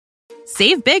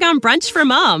Save big on brunch for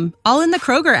mom, all in the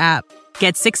Kroger app.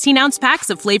 Get 16-ounce packs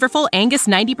of flavorful Angus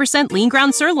 90% lean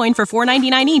ground sirloin for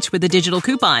 $4.99 each with a digital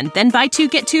coupon. Then buy 2,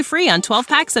 get 2 free on 12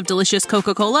 packs of delicious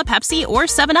Coca-Cola, Pepsi, or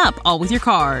 7-Up, all with your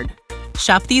card.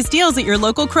 Shop these deals at your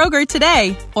local Kroger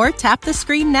today, or tap the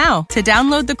screen now to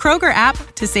download the Kroger app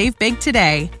to save big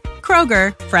today.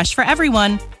 Kroger, fresh for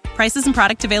everyone. Prices and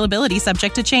product availability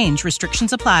subject to change.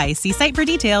 Restrictions apply. See site for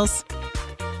details.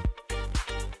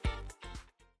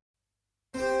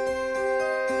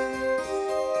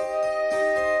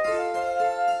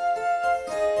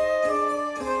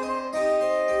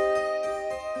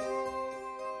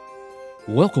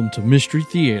 Welcome to Mystery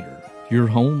Theater, your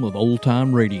home of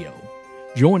old-time radio.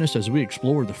 Join us as we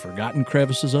explore the forgotten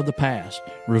crevices of the past,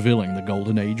 revealing the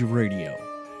golden age of radio.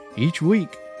 Each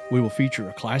week, we will feature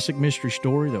a classic mystery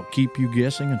story that will keep you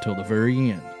guessing until the very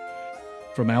end.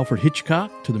 From Alfred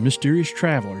Hitchcock to the mysterious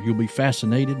traveler, you'll be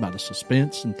fascinated by the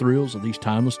suspense and thrills of these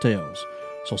timeless tales.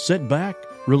 So sit back,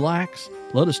 relax,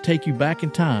 let us take you back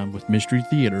in time with Mystery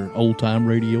Theater Old Time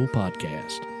Radio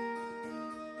Podcast.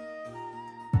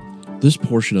 This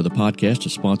portion of the podcast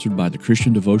is sponsored by the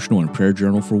Christian Devotional and Prayer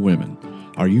Journal for Women.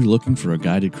 Are you looking for a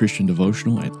guided Christian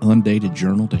devotional and undated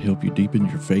journal to help you deepen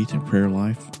your faith and prayer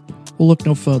life? Well, look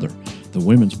no further. The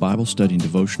Women's Bible Study and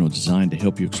Devotional is designed to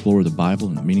help you explore the Bible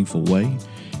in a meaningful way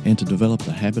and to develop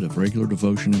the habit of regular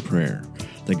devotion and prayer.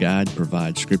 The guide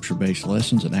provides scripture-based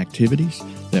lessons and activities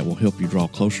that will help you draw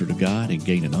closer to God and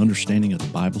gain an understanding of the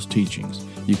Bible's teachings.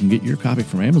 You can get your copy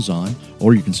from Amazon,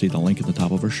 or you can see the link at the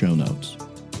top of our show notes.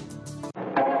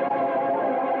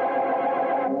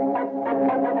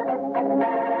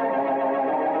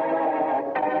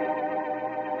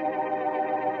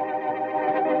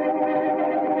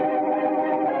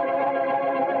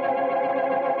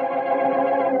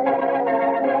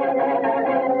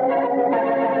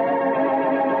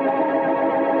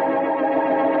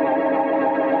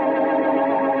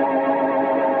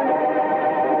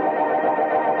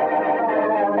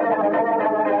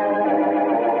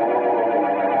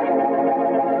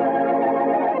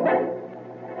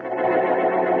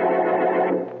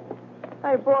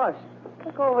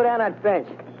 That bench.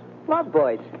 Love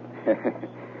boys.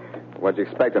 What'd you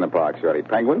expect in the park, Shorty?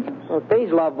 Penguins? Well,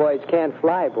 these love boys can't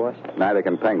fly, boss. Neither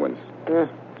can penguins.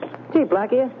 Gee,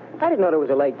 Blackie, I didn't know there was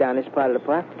a lake down this part of the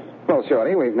park. Well,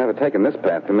 Shorty, we've never taken this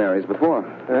path to Mary's before.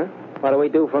 Huh? What do we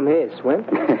do from here, swim?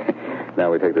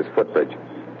 Now we take this footbridge.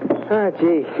 Oh,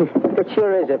 gee. It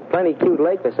sure is a plenty cute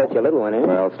lake for such a little one, isn't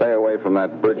it? Well, stay away from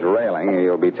that bridge railing, or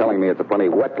you'll be telling me it's a plenty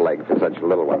wet lake for such a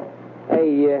little one.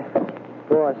 Hey,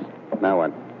 boss. Now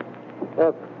what?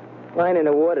 Look, line in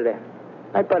the water there.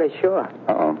 I thought it's shore.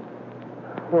 Uh-oh.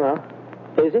 Well,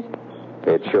 is it?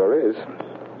 It sure is.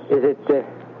 Is it, dead?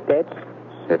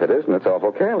 If it isn't, it's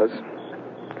awful careless.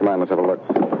 Come on, let's have a look.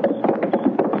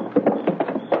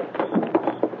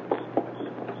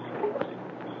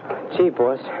 Gee,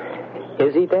 boss.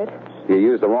 Is he dead? You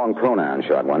used the wrong pronoun,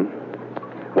 short one.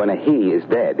 When a he is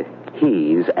dead,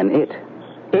 he's an it.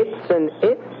 It's an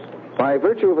it? By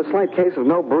virtue of a slight case of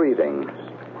no breathing.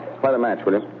 Light a match,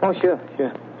 will you? Oh, sure.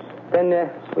 Then,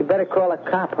 we better call a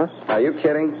cop, huh? Are you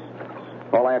kidding?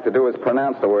 All I have to do is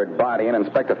pronounce the word body, and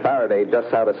Inspector Faraday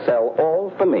dusts out a cell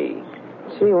all for me.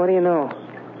 Gee, what do you know?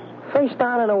 Face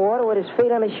down in the water with his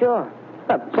feet on the shore.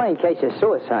 A plain case of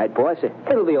suicide, boss.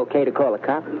 It'll be okay to call a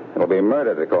cop. It'll be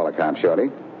murder to call a cop,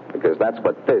 Shorty, because that's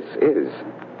what this is.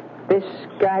 This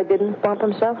guy didn't bump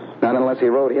himself? Not unless he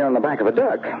rode here on the back of a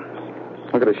duck.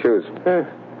 Look at his shoes.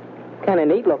 Kind of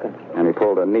neat looking. And he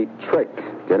pulled a neat trick,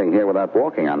 getting here without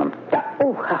walking on them.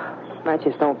 Oh,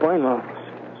 matches don't burn well.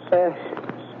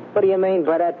 What do you mean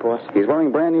by that, boss? He's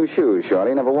wearing brand new shoes,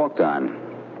 Shorty, never walked on.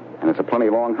 And it's a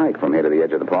plenty long hike from here to the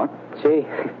edge of the park. Gee,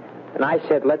 and I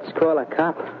said let's call a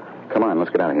cop. Come on, let's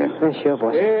get out of here. Sure,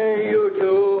 boss. Hey, you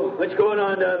two. What's going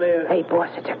on down there? Hey, boss,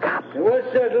 it's a cop. And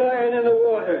what's that lying in the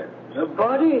water? A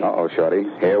body? Uh-oh, Shorty.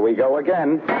 Here we go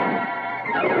again.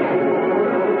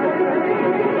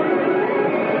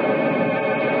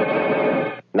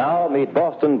 Now meet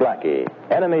Boston Blackie,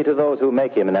 enemy to those who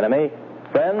make him an enemy,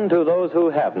 friend to those who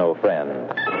have no friend.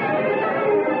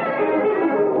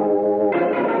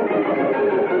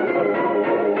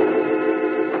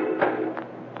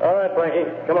 All right,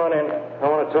 Blackie, come on in. I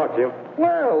want to talk to you.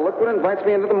 Well, look what invites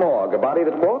me into the morgue. A body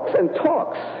that walks and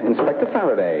talks. Inspector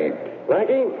Faraday.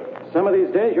 Blackie, some of these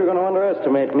days you're going to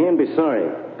underestimate me and be sorry.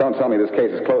 Don't tell me this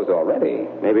case is closed already.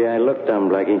 Maybe I look dumb,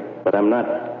 Blackie, but I'm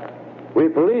not. We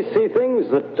police see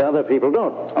things that other people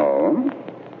don't. Oh?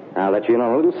 I'll let you in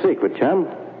on a little secret, chum.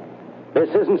 This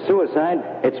isn't suicide,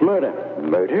 it's murder.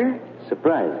 Murder?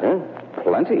 Surprised, huh?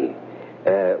 Plenty.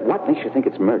 What makes you think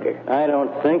it's murder? I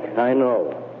don't think. I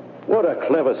know. What a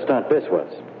clever stunt this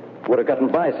was. Would have gotten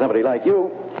by somebody like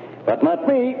you, but not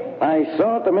me. I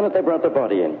saw it the minute they brought the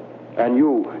body in. And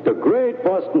you, the great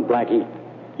Boston Blackie,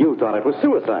 you thought it was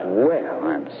suicide. Well,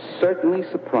 I'm certainly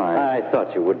surprised. I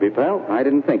thought you would be, pal. I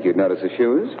didn't think you'd notice the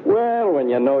shoes. Well, when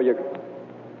you know you...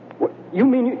 What, you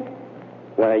mean you...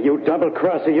 Why, you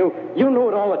double-crosser, you knew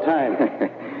it all the time.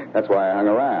 That's why I hung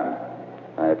around.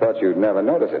 I thought you'd never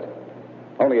notice it.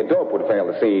 Only a dope would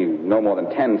fail to see no more than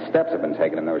 10 steps have been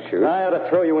taken in those shoes. I ought to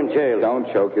throw you in jail.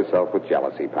 Don't choke yourself with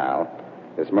jealousy, pal.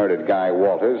 This murdered guy,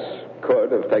 Walters,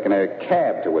 could have taken a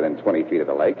cab to within 20 feet of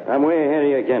the lake. I'm way ahead of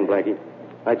you again, Blackie.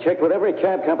 I checked with every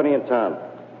cab company in town.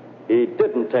 He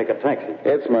didn't take a taxi.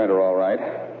 It's murder, all right.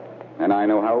 And I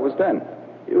know how it was done.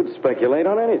 You'd speculate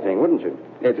on anything, wouldn't you?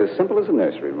 It's as simple as a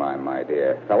nursery rhyme, my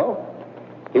dear fellow.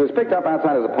 He was picked up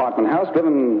outside his apartment house,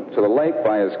 driven to the lake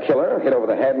by his killer, hit over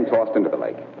the head, and tossed into the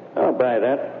lake. I'll buy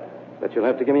that. But you'll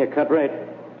have to give me a cut rate.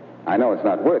 I know it's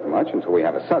not worth much until we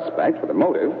have a suspect with a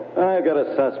motive. I've got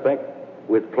a suspect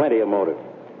with plenty of motive.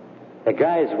 The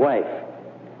guy's wife.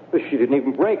 She didn't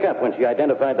even break up when she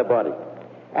identified the body.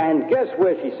 And guess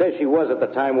where she says she was at the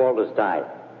time Walters died?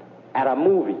 At a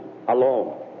movie,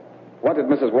 alone. What did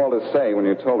Mrs. Walters say when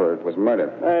you told her it was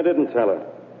murder? I didn't tell her.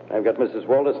 I've got Mrs.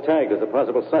 Walters tagged as a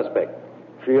possible suspect.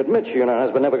 She admits she and her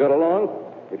husband never got along.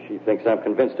 If she thinks I'm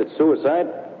convinced it's suicide,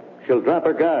 she'll drop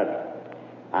her guard.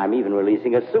 I'm even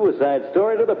releasing a suicide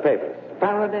story to the papers.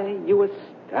 Faraday, you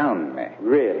astound me.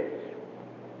 Really?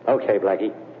 Okay,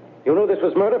 Blackie. You knew this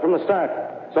was murder from the start,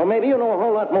 so maybe you know a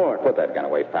whole lot more. Put that gun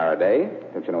away, Faraday.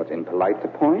 Don't you know it's impolite to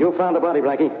point? You found the body,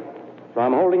 Blackie. So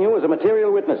I'm holding you as a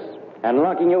material witness and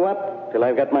locking you up till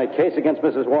I've got my case against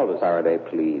Mrs. Walters. Faraday,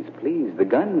 please, the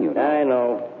gun, you know. I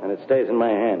know, and it stays in my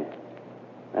hand.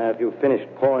 Now, if you've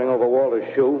finished poring over Walter's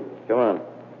shoe, come on.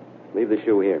 Leave the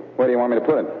shoe here. Where do you want me to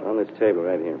put it? On this table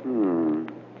right here.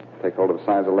 Take hold of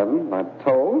size 11, by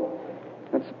toe.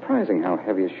 That's surprising how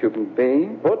heavy a shoe can be.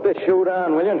 Put the shoe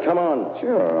down, will you? And come on.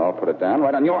 Sure, I'll put it down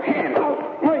right on your hand.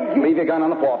 Leave your gun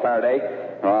on the floor, Faraday,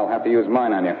 or I'll have to use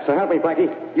mine on you. So help me, Blackie.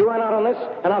 You run out on this,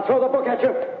 and I'll throw the book at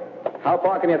you. How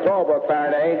far can you throw a book,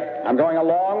 Faraday? I'm going a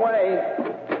long way.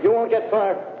 You won't get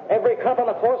far. Every cop on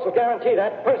the force will guarantee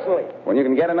that, personally. When you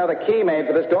can get another key made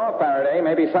for this door, Faraday,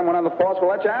 maybe someone on the force will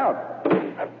let you out.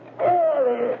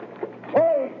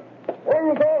 Hey, where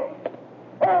you going?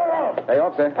 Hey,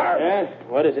 officer. Yes?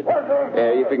 What is it?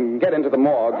 If you can get into the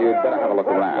morgue, you'd better have a look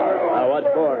around. What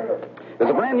for? There's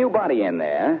a brand new body in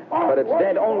there, but it's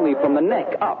dead only from the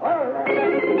neck up.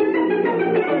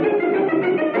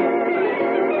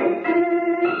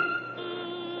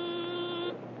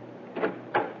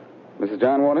 Mrs.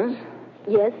 John Waters?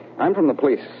 Yes? I'm from the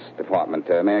police department.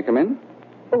 May I come in?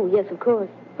 Oh, yes, of course.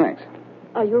 Thanks.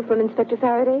 Are you from Inspector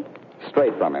Faraday?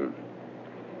 Straight from him.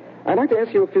 I'd like to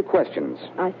ask you a few questions.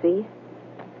 I see.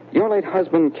 Your late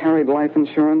husband carried life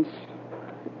insurance?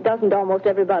 Doesn't almost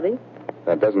everybody?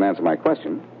 That doesn't answer my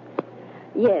question.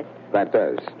 Yes. That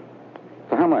does.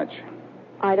 For how much?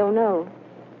 I don't know.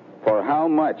 For how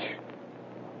much?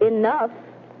 Enough.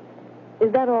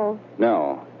 Is that all?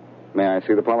 No. May I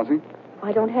see the policy?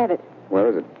 I don't have it. Where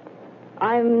is it?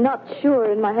 I'm not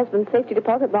sure. In my husband's safety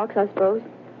deposit box, I suppose.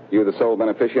 You the sole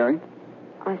beneficiary?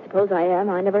 I suppose I am.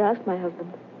 I never asked my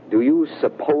husband. Do you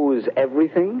suppose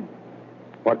everything?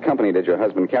 What company did your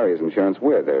husband carry his insurance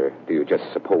with, or do you just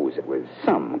suppose it was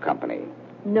some company?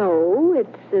 No,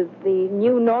 it's the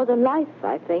New Northern Life,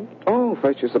 I think. Oh,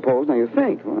 first you suppose, now you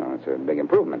think. Well, it's a big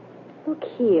improvement. Look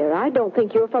here, I don't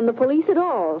think you're from the police at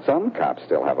all. Some cops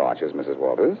still have arches, Mrs.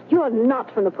 Walters. You're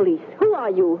not from the police. Who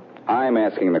are you? I'm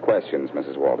asking the questions,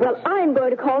 Mrs. Walters. Well, I'm going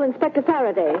to call Inspector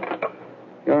Faraday.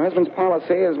 Your husband's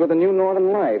policy is with the New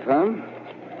Northern Life, huh?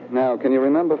 Now, can you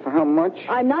remember for how much?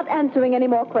 I'm not answering any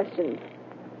more questions.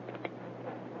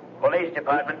 Police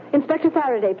department. Inspector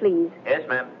Faraday, please. Yes,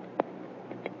 ma'am.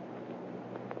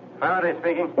 Faraday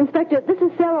speaking. Inspector, this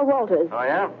is Sarah Walters. Oh,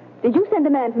 yeah? Did you send a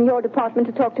man from your department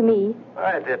to talk to me?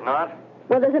 I did not.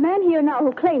 Well, there's a man here now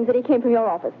who claims that he came from your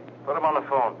office. Put him on the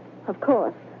phone. Of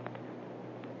course.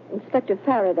 Inspector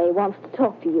Faraday wants to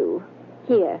talk to you.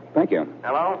 Here. Thank you.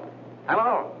 Hello?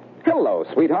 Hello? Hello,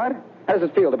 sweetheart. How does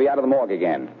it feel to be out of the morgue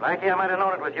again? Blackie, I might have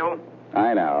known it was you.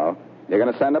 I know. You're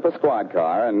going to send up a squad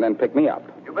car and then pick me up.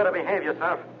 You better behave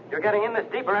yourself. You're getting in this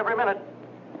deeper every minute.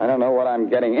 I don't know what I'm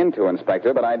getting into,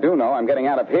 Inspector, but I do know I'm getting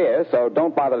out of here, so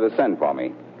don't bother to send for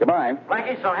me. Goodbye.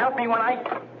 Blackie, so help me when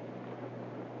I...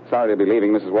 Sorry to be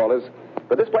leaving, Mrs. Walters,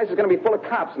 but this place is going to be full of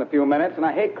cops in a few minutes, and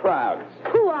I hate crowds.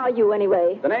 Who are you,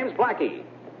 anyway? The name's Blackie.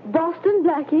 Boston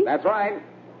Blackie? That's right.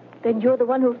 Then you're the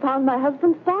one who found my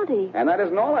husband's body. And that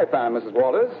isn't all I found, Mrs.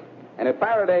 Walters. And if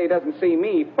Faraday doesn't see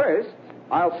me first,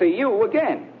 I'll see you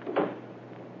again.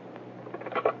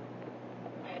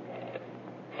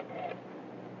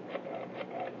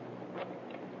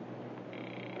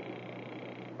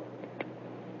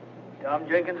 Tom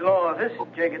Jenkins' law office.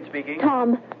 Jenkins speaking.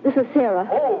 Tom, this is Sarah.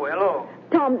 Oh, hello.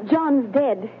 Tom, John's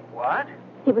dead. What?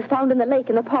 He was found in the lake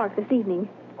in the park this evening.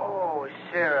 Oh,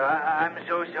 Sarah, I'm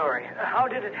so sorry. How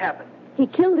did it happen? He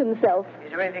killed himself. Is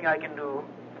there anything I can do?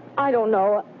 I don't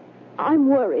know. I'm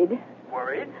worried.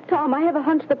 Worried? Tom, I have a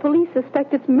hunch the police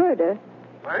suspect it's murder.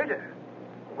 Murder?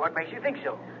 What makes you think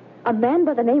so? A man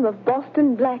by the name of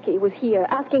Boston Blackie was here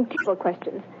asking people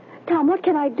questions. Tom, what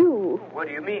can I do? What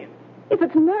do you mean? If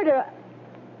it's murder,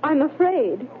 I'm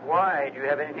afraid. Why? Do you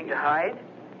have anything to hide?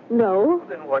 No.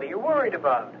 Then what are you worried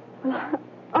about?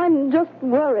 I'm just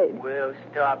worried. Well,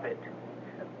 stop it.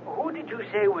 Who did you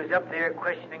say was up there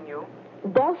questioning you?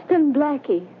 Boston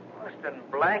Blackie. Boston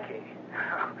Blackie?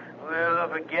 Well,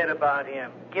 forget about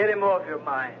him. Get him off your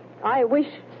mind. I wish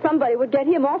somebody would get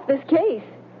him off this case.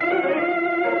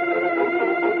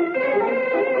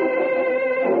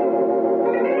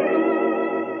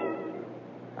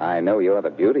 I know you're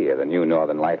the beauty of the new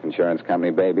Northern Life Insurance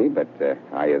Company, baby, but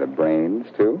are you the brains,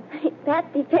 too?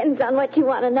 That depends on what you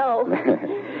want to know.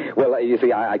 Well, you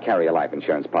see, I carry a life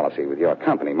insurance policy with your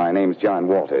company. My name's John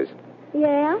Walters.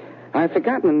 Yeah? I've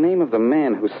forgotten the name of the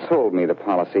man who sold me the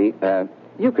policy.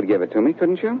 You could give it to me,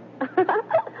 couldn't you?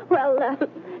 Well,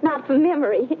 not from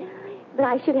memory, but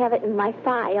I should have it in my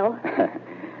file.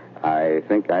 I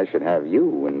think I should have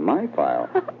you in my file.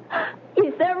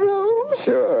 Is there room?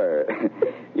 Sure.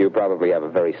 You probably have a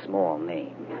very small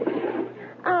name.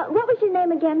 What was your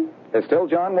name again? It's still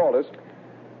John Walters.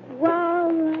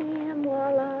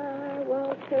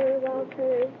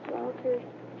 Walters,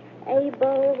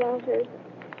 Abel, Walters,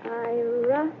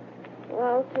 Ira,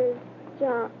 Walters,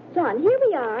 John. John, here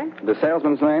we are. The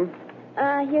salesman's name?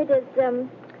 Here it is,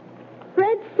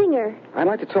 Fred Singer. I'd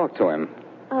like to talk to him.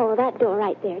 Oh, that door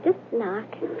right there. Just knock.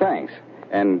 Thanks.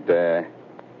 And,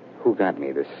 who got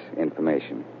me this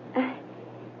information?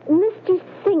 Mr.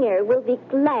 Singer will be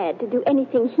glad to do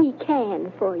anything he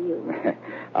can for you.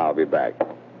 I'll be back.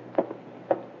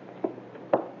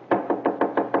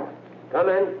 Come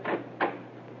in.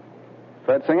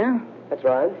 Fred Singer? That's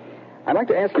right. I'd like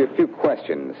to ask you a few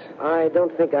questions. I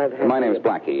don't think I've had... My name's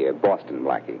Blackie, Boston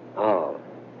Blackie. Oh,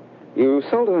 You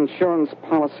sold an insurance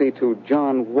policy to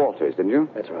John Walters, didn't you?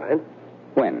 that's right.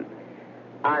 When?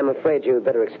 I'm afraid you'd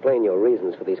better explain your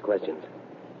reasons for these questions.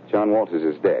 John Walters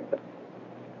is dead.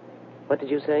 What did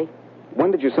you say?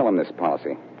 When did you sell him this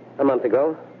policy? A month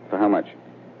ago. For how much?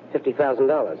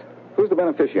 $50,000. Who's the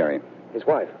beneficiary? His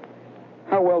wife.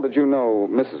 How well did you know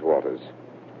Mrs. Walters?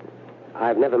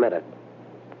 I've never met her.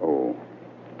 Oh.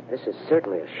 This is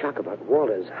certainly a shock about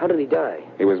Walters. How did he die?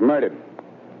 He was murdered.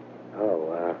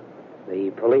 Oh,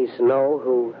 the police know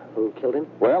who killed him?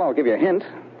 Well, I'll give you a hint.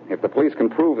 If the police can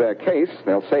prove their case,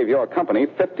 they'll save your company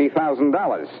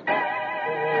 $50,000.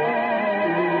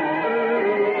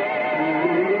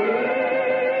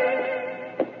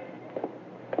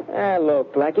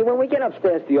 Look, Blackie, when we get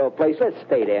upstairs to your place, let's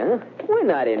stay there, huh? We're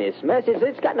not in this mess.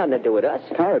 It's got nothing to do with us.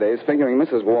 Faraday's figuring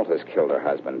Mrs. Walters killed her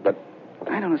husband, but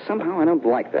I don't know, somehow I don't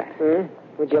like that.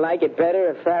 Would you like it better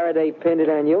if Faraday pinned it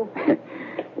on you?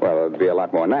 Well, it'd be a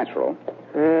lot more natural.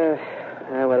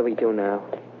 What do we do now?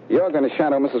 You're going to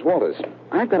shadow Mrs. Walters.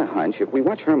 I've got a hunch if we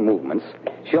watch her movements,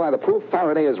 she'll either prove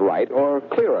Faraday is right or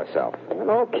clear herself.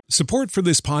 Okay. Support for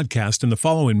this podcast and the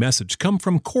following message come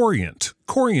from Corient.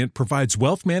 Corient provides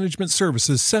wealth management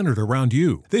services centered around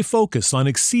you. They focus on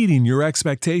exceeding your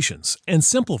expectations and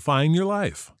simplifying your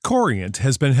life. Corient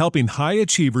has been helping high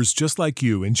achievers just like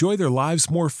you enjoy their lives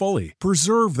more fully,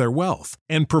 preserve their wealth,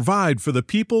 and provide for the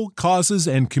people, causes,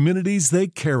 and communities they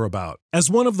care about. As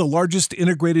one of the largest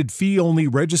integrated fee-only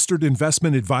registered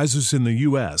investment advisors in the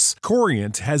U.S.,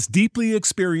 Corient has deeply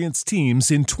experienced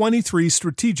teams in 23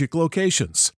 strategic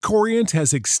locations. Corient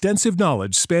has extensive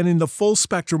knowledge spanning the full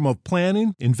spectrum of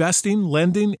planning, investing,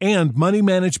 lending, and money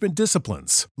management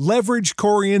disciplines. Leverage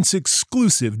Corient's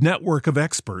exclusive network of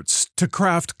experts to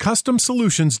craft custom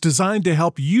solutions designed to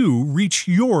help you reach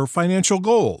your financial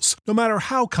goals, no matter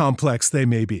how complex they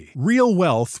may be. Real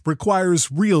wealth requires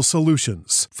real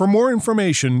solutions. For more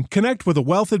information, connect with a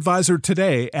wealth advisor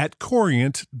today at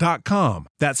Corient.com.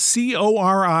 That's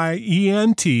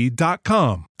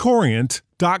Corient.com.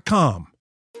 Corient.com.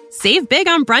 Save big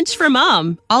on brunch for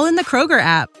mom, all in the Kroger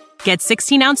app. Get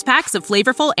 16-ounce packs of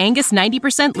flavorful Angus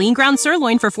 90% lean ground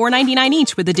sirloin for $4.99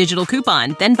 each with a digital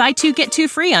coupon. Then buy 2, get 2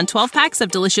 free on 12 packs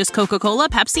of delicious Coca-Cola,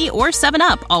 Pepsi, or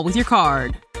 7-Up, all with your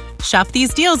card. Shop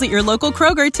these deals at your local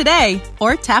Kroger today,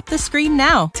 or tap the screen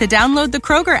now to download the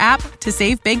Kroger app to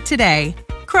save big today.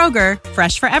 Kroger,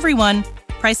 fresh for everyone.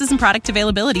 Prices and product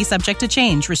availability subject to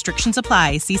change. Restrictions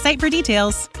apply. See site for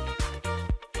details.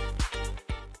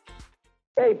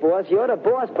 Hey, boss, you're the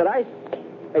boss, but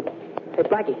Hey,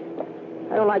 Blackie,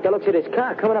 I don't like the looks of this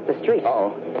car coming up the street.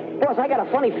 Uh-oh. Boss, I got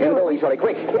a funny feeling. Get the building, Shorty,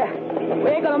 quick. Yeah. We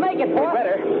ain't gonna make it, boss.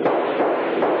 Better.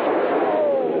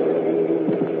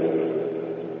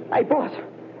 Hey, boss.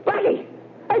 Blackie!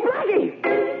 Hey,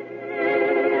 Blackie!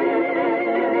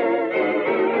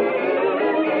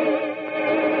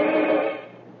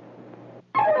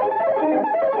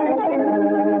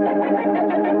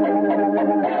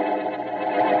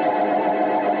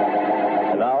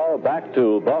 And now, back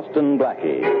to Boston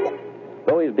Blackie.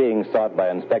 Though he's being sought by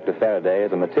Inspector Faraday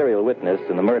as a material witness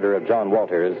in the murder of John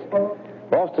Walters,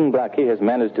 Boston Blackie has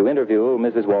managed to interview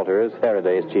Mrs. Walters,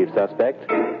 Faraday's chief suspect,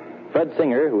 Fred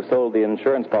Singer, who sold the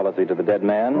insurance policy to the dead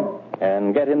man,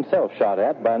 and get himself shot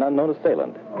at by an unknown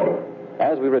assailant.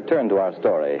 As we return to our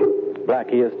story,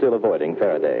 Blackie is still avoiding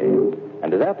Faraday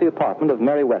and is at the apartment of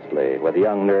Mary Wesley, where the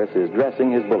young nurse is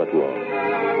dressing his bullet wound.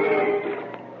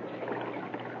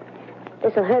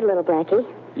 This'll hurt a little, Blackie.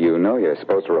 You know you're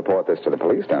supposed to report this to the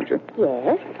police, don't you?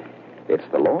 Yes? It's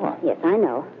the law. Yes, I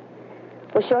know.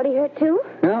 Was Shorty hurt, too?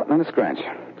 No, not a scratch.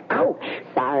 Ouch!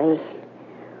 Sorry.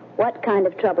 What kind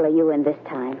of trouble are you in this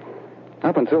time?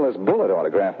 Up until this bullet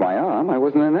autographed my arm, I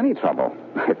wasn't in any trouble,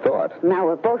 I thought. Now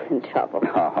we're both in trouble.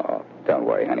 Oh, don't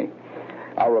worry, honey.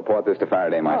 I'll report this to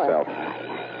Faraday myself.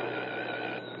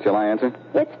 Shall I answer?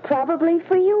 It's probably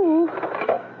for you.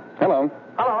 Hello.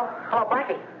 Hello,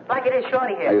 Blackie. Blackie, it is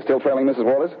Shorty here. Are you still trailing Mrs.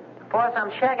 Waters? Boss, I'm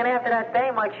shagging after that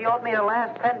dame like she owed me the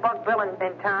last $10 bill in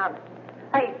town.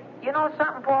 Hey, you know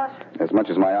something, boss? As much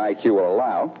as my IQ will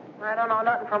allow. I don't know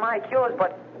nothing from IQs,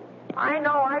 but I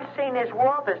know I've seen this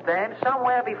Walters dame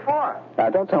somewhere before. Now,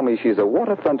 don't tell me she's a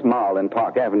waterfront moll in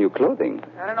Park Avenue clothing.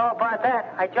 I don't know about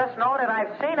that. I just know that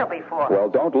I've seen her before. Well,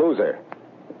 don't lose her.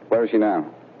 Where is she now?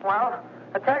 Well,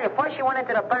 I tell you, first she went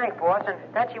into the bank, boss, and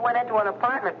then she went into an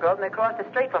apartment building across the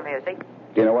street from here, see?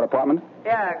 Do you know what apartment?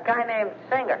 Yeah, a guy named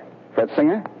Singer. Fred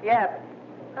Singer? Yeah.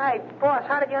 Hey, boss,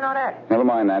 how did you know that? Never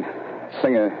mind that.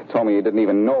 Singer told me he didn't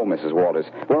even know Mrs. Waters.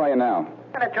 Where are you now?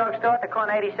 In a drugstore at the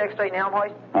corner 86th Street in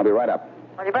Elmhurst. I'll be right up.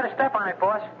 Well, you better step on it,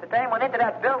 boss. The dame went into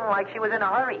that building like she was in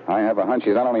a hurry. I have a hunch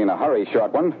she's not only in a hurry,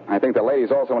 short one. I think the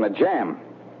lady's also in a jam.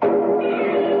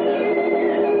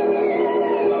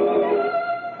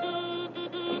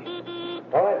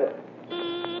 Who is it?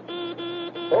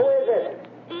 Who is it?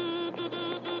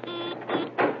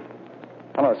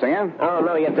 Hello, Singer. Oh,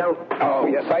 no, you don't. Oh,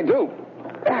 yes, I do.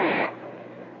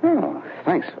 Oh,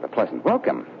 thanks for the pleasant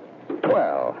welcome.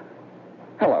 Well,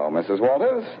 hello, Mrs.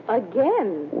 Walters.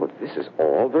 Again? Well, this is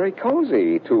all very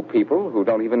cozy. Two people who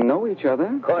don't even know each other.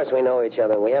 Of course we know each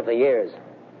other. We have for years.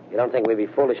 You don't think we'd be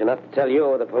foolish enough to tell you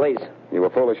or the police? You were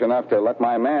foolish enough to let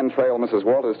my man trail Mrs.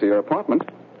 Walters to your apartment.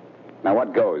 Now,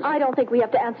 what goes? I don't think we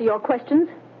have to answer your questions.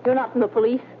 You're not from the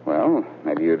police. Well,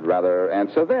 maybe you'd rather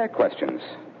answer their questions.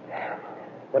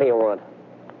 What do you want?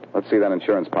 Let's see that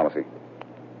insurance policy.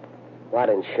 What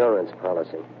insurance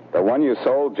policy? The one you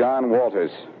sold John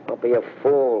Walters. Don't be a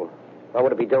fool. What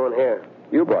would it be doing here?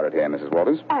 You brought it here, Mrs.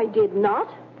 Walters. I did not.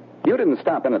 You didn't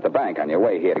stop in at the bank on your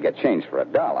way here to get change for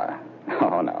 $1.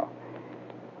 Oh, no.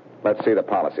 Let's see the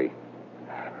policy.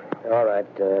 All right,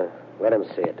 let him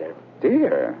see it then.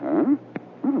 Dear, huh?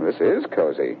 Oh, this is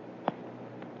cozy.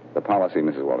 The policy,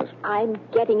 Mrs. Walters. I'm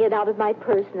getting it out of my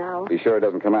purse now. Be sure it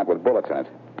doesn't come out with bullets in it.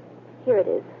 Here it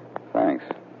is. Thanks.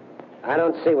 I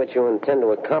don't see what you intend to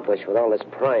accomplish with all this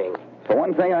prying. For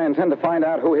one thing, I intend to find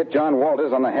out who hit John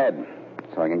Walters on the head,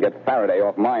 so I can get Faraday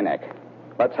off my neck.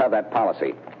 Let's have that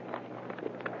policy.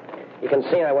 You can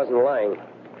see I wasn't lying.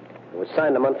 It was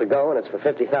signed a month ago, and it's for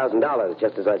 $50,000,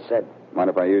 just as I said. Mind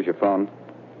if I use your phone?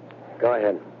 Go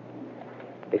ahead.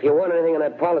 If you want anything in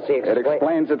that policy, It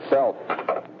explains itself.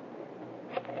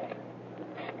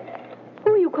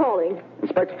 Who are you calling?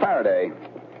 Inspector Faraday.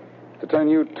 To turn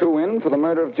you two in for the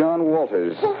murder of John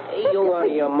Walters. You out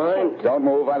of your mind? Don't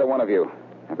move, either one of you.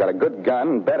 I've got a good gun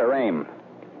and better aim.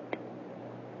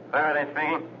 Faraday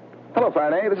speaking. Hello,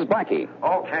 Faraday. This is Blackie.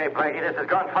 Okay, Blackie, this has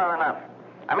gone far enough.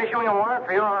 I'm issuing a warrant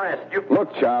for your arrest.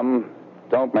 Look, chum,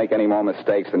 don't make any more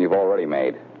mistakes than you've already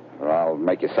made, or I'll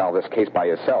make you solve this case by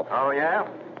yourself. Oh, yeah?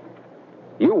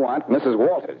 You want Mrs.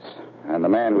 Walters, and the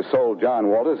man who sold John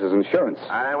Walters his insurance.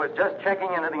 I was just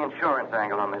checking into the insurance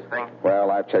angle on this thing. Well,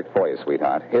 I've checked for you,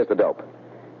 sweetheart. Here's the dope.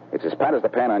 It's as pat as the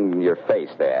pan on your face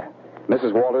there.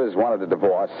 Mrs. Walters wanted a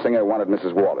divorce. Singer wanted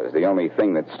Mrs. Walters. The only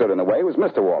thing that stood in the way was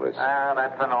Mr. Walters. Ah,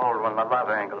 that's an old one, the love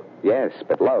angle. Yes,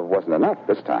 but love wasn't enough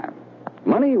this time.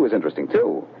 Money was interesting,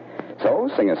 too. So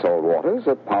Singer sold Walters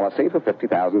a policy for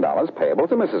 $50,000 payable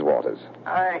to Mrs. Walters.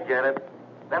 I get it.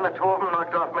 Then the two of them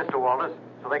knocked off Mr. Walters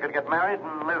so they could get married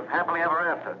and live happily ever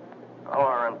after.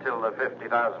 Or until the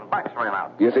 $50,000 ran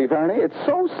out. You see, Faraday, it's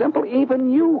so simple,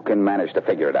 even you can manage to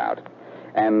figure it out.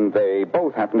 And they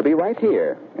both happen to be right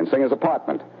here in Singer's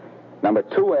apartment. Number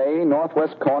 2A,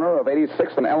 northwest corner of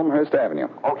 86th and Elmhurst Avenue.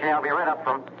 Okay, I'll be right up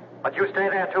from. But you stay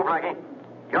there, too, Blackie.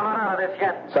 You're not out of this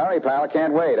yet. Sorry, pal, I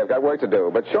can't wait. I've got work to do.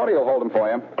 But Shorty will hold him for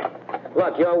you.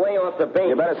 Look, you're way off the base.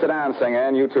 You better sit down, Singer,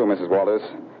 and you too, Mrs. Walters.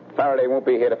 Faraday won't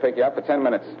be here to pick you up for 10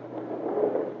 minutes.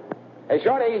 Hey,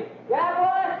 Shorty. Yeah,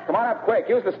 boss? Come on up quick.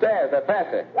 Use the stairs. They're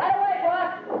faster. Right away,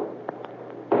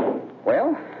 boss.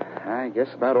 Well, I guess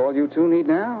about all you two need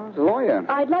now is a lawyer.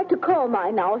 I'd like to call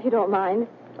mine now, if you don't mind.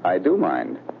 I do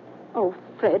mind. Oh,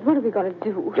 Fred, what are we going to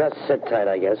do? Just sit tight,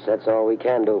 I guess. That's all we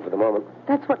can do for the moment.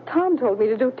 That's what Tom told me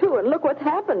to do, too, and look what's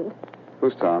happened.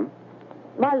 Who's Tom?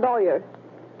 My lawyer.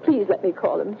 Please let me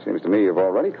call him. Seems to me you've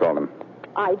already called him.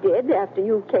 I did, after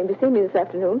you came to see me this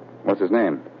afternoon. What's his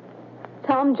name?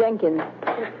 Tom Jenkins.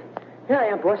 Here I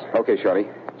am, boss. Okay, Shorty.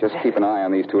 Just keep an eye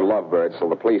on these two lovebirds till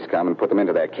the police come and put them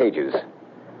into their cages.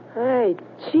 Hey,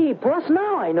 gee, boss,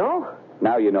 now I know.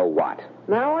 Now you know what?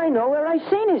 Now I know where I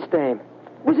seen his dame.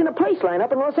 It was in a police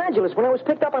lineup in Los Angeles when I was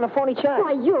picked up on a phony charge.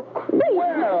 Why, you're crazy.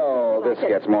 Well, this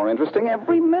gets more interesting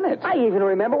every minute. I even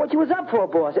remember what she was up for,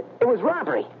 boss. It was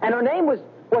robbery, and her name was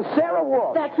Sarah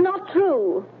Walsh. That's not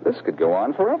true. This could go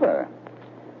on forever.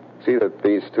 See that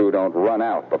these two don't run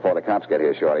out before the cops get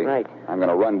here, Shorty. Right. I'm going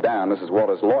to run down Mrs.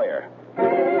 Walters' lawyer.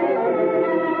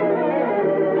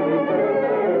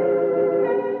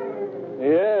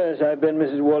 Yes, I've been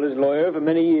Mrs. Walters' lawyer for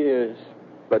many years.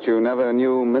 But you never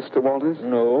knew Mr. Walters?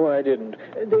 No, I didn't.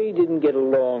 They didn't get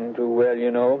along too well,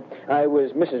 you know. I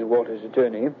was Mrs. Walters'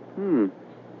 attorney.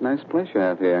 Nice place you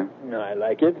have here. No, I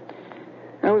like it.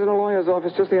 I was in a lawyer's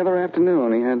office just the other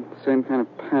afternoon. He had the same kind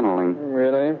of paneling.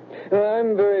 Really?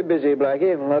 I'm very busy,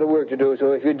 Blackie. A lot of work to do,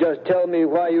 so if you'd just tell me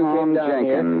why you came down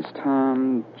here.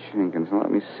 Tom Jenkins. Now, let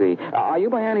me see. Are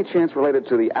you by any chance related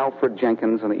to the Alfred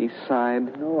Jenkins on the east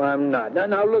side? No, I'm not.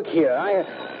 Now look here.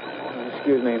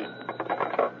 Excuse me.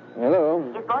 Hello?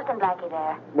 Is Boston Blackie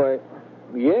there? Why,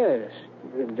 yes.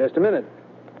 Just a minute.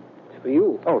 It's for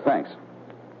you. Oh, thanks.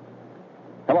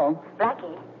 Hello?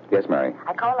 Blackie? Yes, Mary.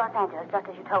 I called Los Angeles just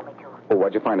as you told me to. Oh,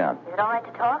 what'd you find out? Is it all right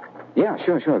to talk? Yeah,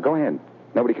 sure. Go ahead.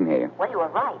 Nobody can hear you. Well, you were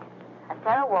right. A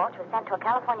Sarah Walsh was sent to a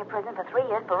California prison for 3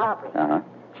 years for robbery. Uh-huh.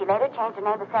 She later changed her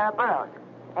name to Sarah Burroughs.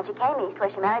 Then she came east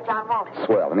where she married John Walters.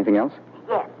 Swell. Anything else?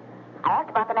 Yes. I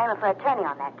asked about the name of her attorney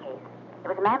on that case. It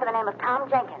was a man by the name of Tom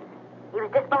Jenkins. He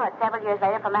was disbarred several years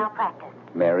later for malpractice.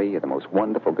 Mary, you're the most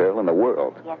wonderful girl in the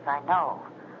world. Yes, I know.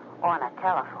 On a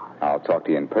telephone. I'll talk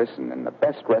to you in person in the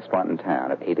best restaurant in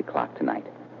town at 8 o'clock tonight.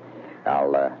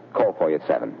 I'll call for you at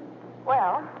 7.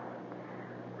 Well,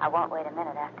 I won't wait a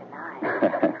minute after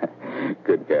 9.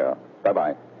 Good girl.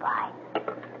 Bye-bye. Bye.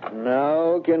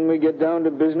 Now, can we get down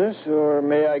to business, or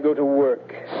may I go to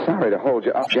work? Sorry to hold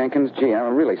you up, Jenkins. Gee,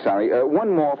 I'm really sorry.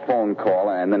 One more phone call,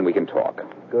 and then we can talk.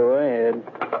 Go ahead.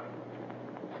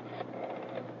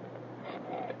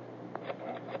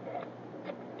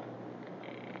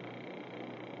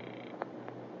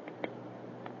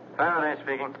 Faraday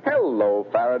speaking. Hello,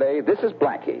 Faraday. This is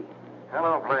Blackie.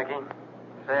 Hello, Blackie.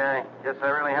 Say, I guess I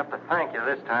really have to thank you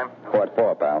this time. What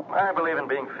for, pal? I believe in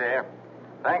being fair.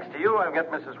 Thanks to you, I've got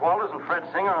Mrs. Walters and Fred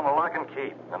Singer on the lock and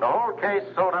key, and the whole case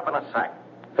sewed up in a sack.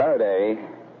 Faraday,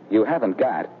 you haven't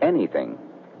got anything.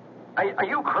 Are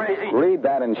you crazy? Read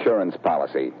that insurance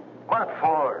policy. What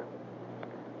for?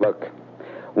 Look,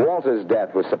 Walter's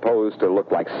death was supposed to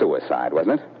look like suicide,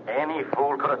 wasn't it? Any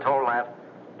fool could have told that.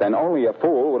 Then only a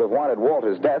fool would have wanted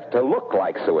Walter's death to look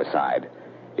like suicide,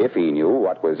 if he knew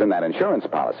what was in that insurance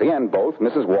policy, and both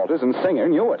Mrs. Walters and Singer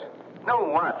knew it. Know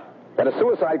what? That a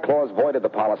suicide clause voided the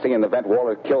policy in the event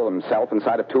Walter killed himself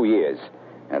inside of 2 years.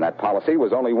 And that policy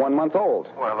was only 1 month old.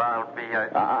 Well, I'll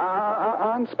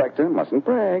be... Inspector, mustn't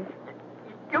brag.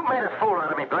 You made a fool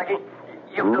out of me, Blackie.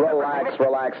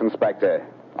 Relax, Inspector.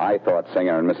 I thought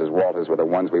Singer and Mrs. Walters were the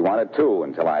ones we wanted, too,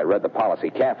 until I read the policy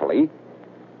carefully.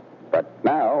 But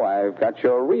now I've got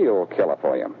your real killer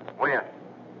for you. Where?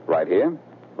 Right here,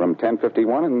 room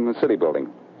 1051 in the city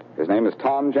building. His name is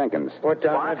Tom Jenkins. Put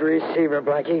down that receiver,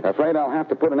 Blackie. Afraid I'll have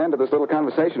to put an end to this little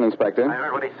conversation, Inspector. I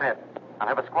heard what he said. I'll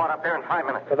have a squad up there in 5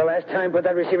 minutes. For the last time, put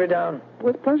that receiver down.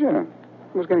 With pleasure.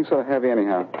 It was getting so heavy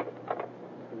anyhow.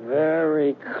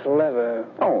 Very clever.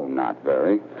 Oh, not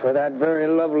very. For that very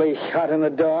lovely shot in the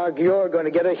dark, you're going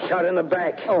to get a shot in the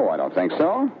back. Oh, I don't think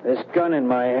so. This gun in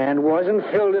my hand wasn't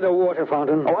filled at a water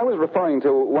fountain. Oh, I was referring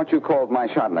to what you called my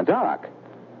shot in the dark.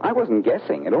 I wasn't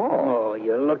guessing at all. Oh,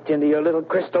 you looked into your little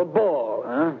crystal ball,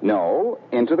 huh? No,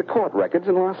 into the court records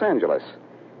in Los Angeles.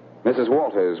 Mrs.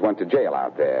 Walters went to jail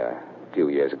out there a few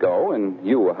years ago, and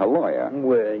you were her lawyer.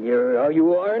 Well,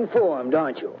 you are informed,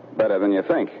 aren't you? Better than you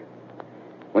think.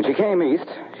 When she came east,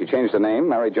 she changed her name,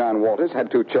 married John Walters,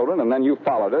 had 2 children, and then you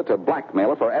followed her to blackmail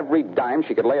her for every dime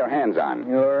she could lay her hands on.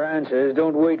 Your answers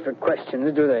don't wait for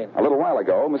questions, do they? A little while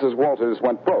ago, Mrs. Walters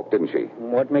went broke, didn't she?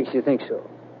 What makes you think so?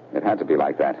 It had to be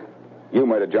like that. You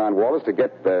murdered John Walters to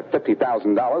get the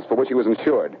 $50,000 for which he was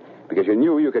insured, because you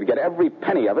knew you could get every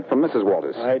penny of it from Mrs.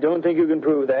 Walters. I don't think you can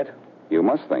prove that. You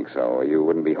must think so, or you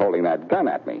wouldn't be holding that gun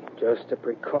at me. Just a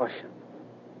precaution.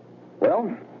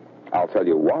 Well, I'll tell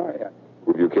you why.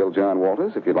 Would you kill John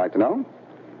Walters, if you'd like to know?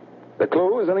 The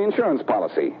clue is in the insurance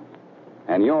policy.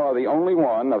 And you're the only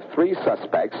one of 3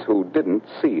 suspects who didn't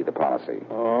see the policy.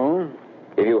 Oh?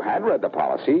 If you had read the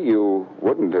policy, you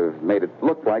wouldn't have made it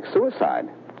look like suicide.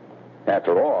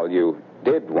 After all, you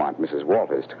did want Mrs.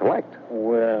 Walters to collect.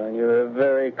 Well, you're a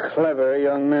very clever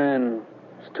young man.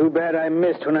 It's too bad I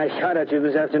missed when I shot at you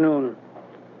this afternoon.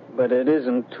 But it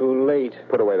isn't too late.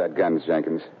 Put away that gun,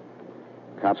 Jenkins.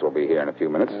 Cops will be here in a few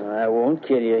minutes. I won't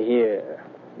kill you here.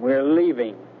 We're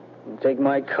leaving. I'll take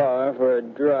my car for a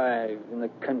drive in the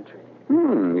country.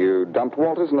 You dumped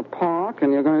Walters in the park,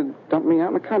 and you're going to dump me out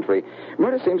in the country.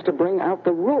 Murder seems to bring out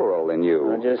the rural in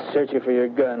you. I'll just search you for your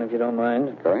gun, if you don't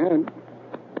mind. Go ahead.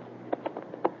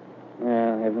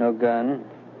 Yeah, I have no gun.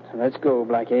 So let's go,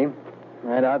 Blackie.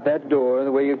 Right out that door,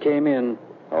 the way you came in.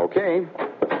 Okay.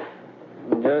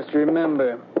 And just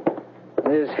remember,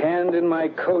 this hand in my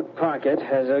coat pocket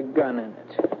has a gun in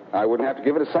it. I wouldn't have to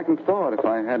give it a second thought if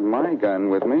I had my gun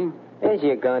with me. Here's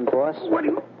your gun, boss. What do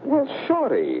you... Well,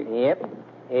 Shorty. Yep.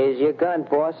 Here's your gun,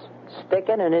 boss.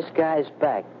 Sticking in this guy's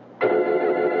back.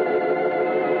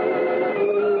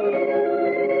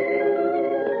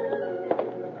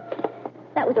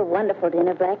 That was a wonderful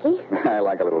dinner, Blackie. I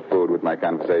like a little food with my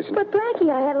conversation. But, Blackie,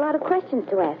 I had a lot of questions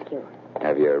to ask you.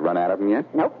 Have you run out of them yet?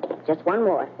 Nope, just one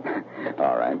more.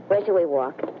 All right. Where shall we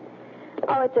walk?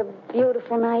 Oh, it's a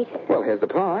beautiful night. Well, here's the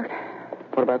park.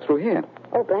 What about through here?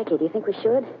 Oh, Blackie, do you think we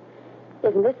should?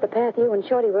 Isn't this the path you and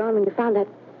Shorty were on when you found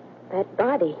that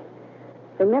body?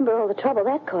 Remember all the trouble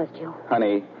that caused you.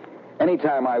 Honey,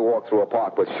 anytime I walk through a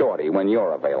park with Shorty when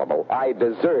you're available, I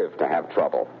deserve to have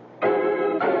trouble.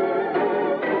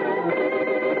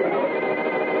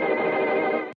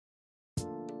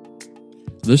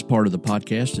 This part of the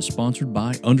podcast is sponsored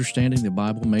by Understanding the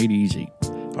Bible Made Easy.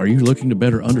 Are you looking to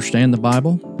better understand the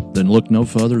Bible? Then look no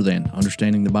further than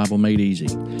Understanding the Bible Made Easy.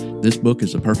 This book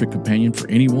is a perfect companion for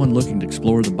anyone looking to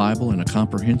explore the Bible in a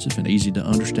comprehensive and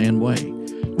easy-to-understand way.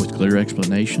 With clear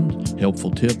explanations,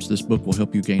 helpful tips, this book will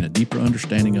help you gain a deeper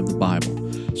understanding of the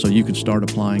Bible so you can start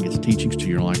applying its teachings to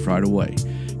your life right away.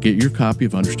 Get your copy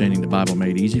of Understanding the Bible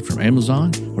Made Easy from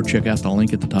Amazon or check out the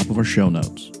link at the top of our show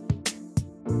notes.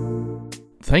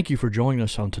 Thank you for joining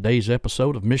us on today's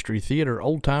episode of Mystery Theater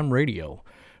Old Time Radio.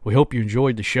 We hope you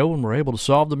enjoyed the show and were able to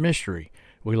solve the mystery.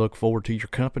 We look forward to your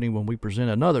company when we present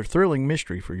another thrilling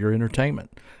mystery for your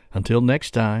entertainment. Until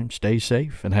next time, stay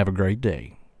safe and have a great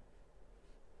day.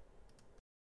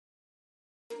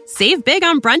 Save big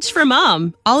on brunch for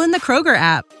mom, all in the Kroger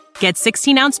app. Get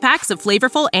 16-ounce packs of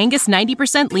flavorful Angus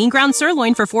 90% lean ground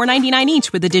sirloin for $4.99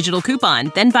 each with a digital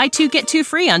coupon. Then buy 2, get 2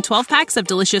 free on 12 packs of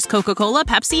delicious Coca-Cola,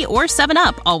 Pepsi, or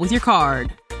 7-Up, all with your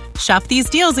card. Shop these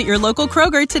deals at your local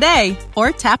Kroger today,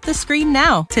 or tap the screen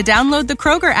now to download the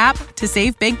Kroger app to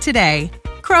save big today.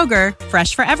 Kroger,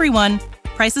 fresh for everyone.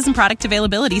 Prices and product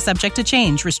availability subject to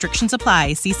change. Restrictions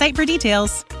apply. See site for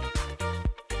details.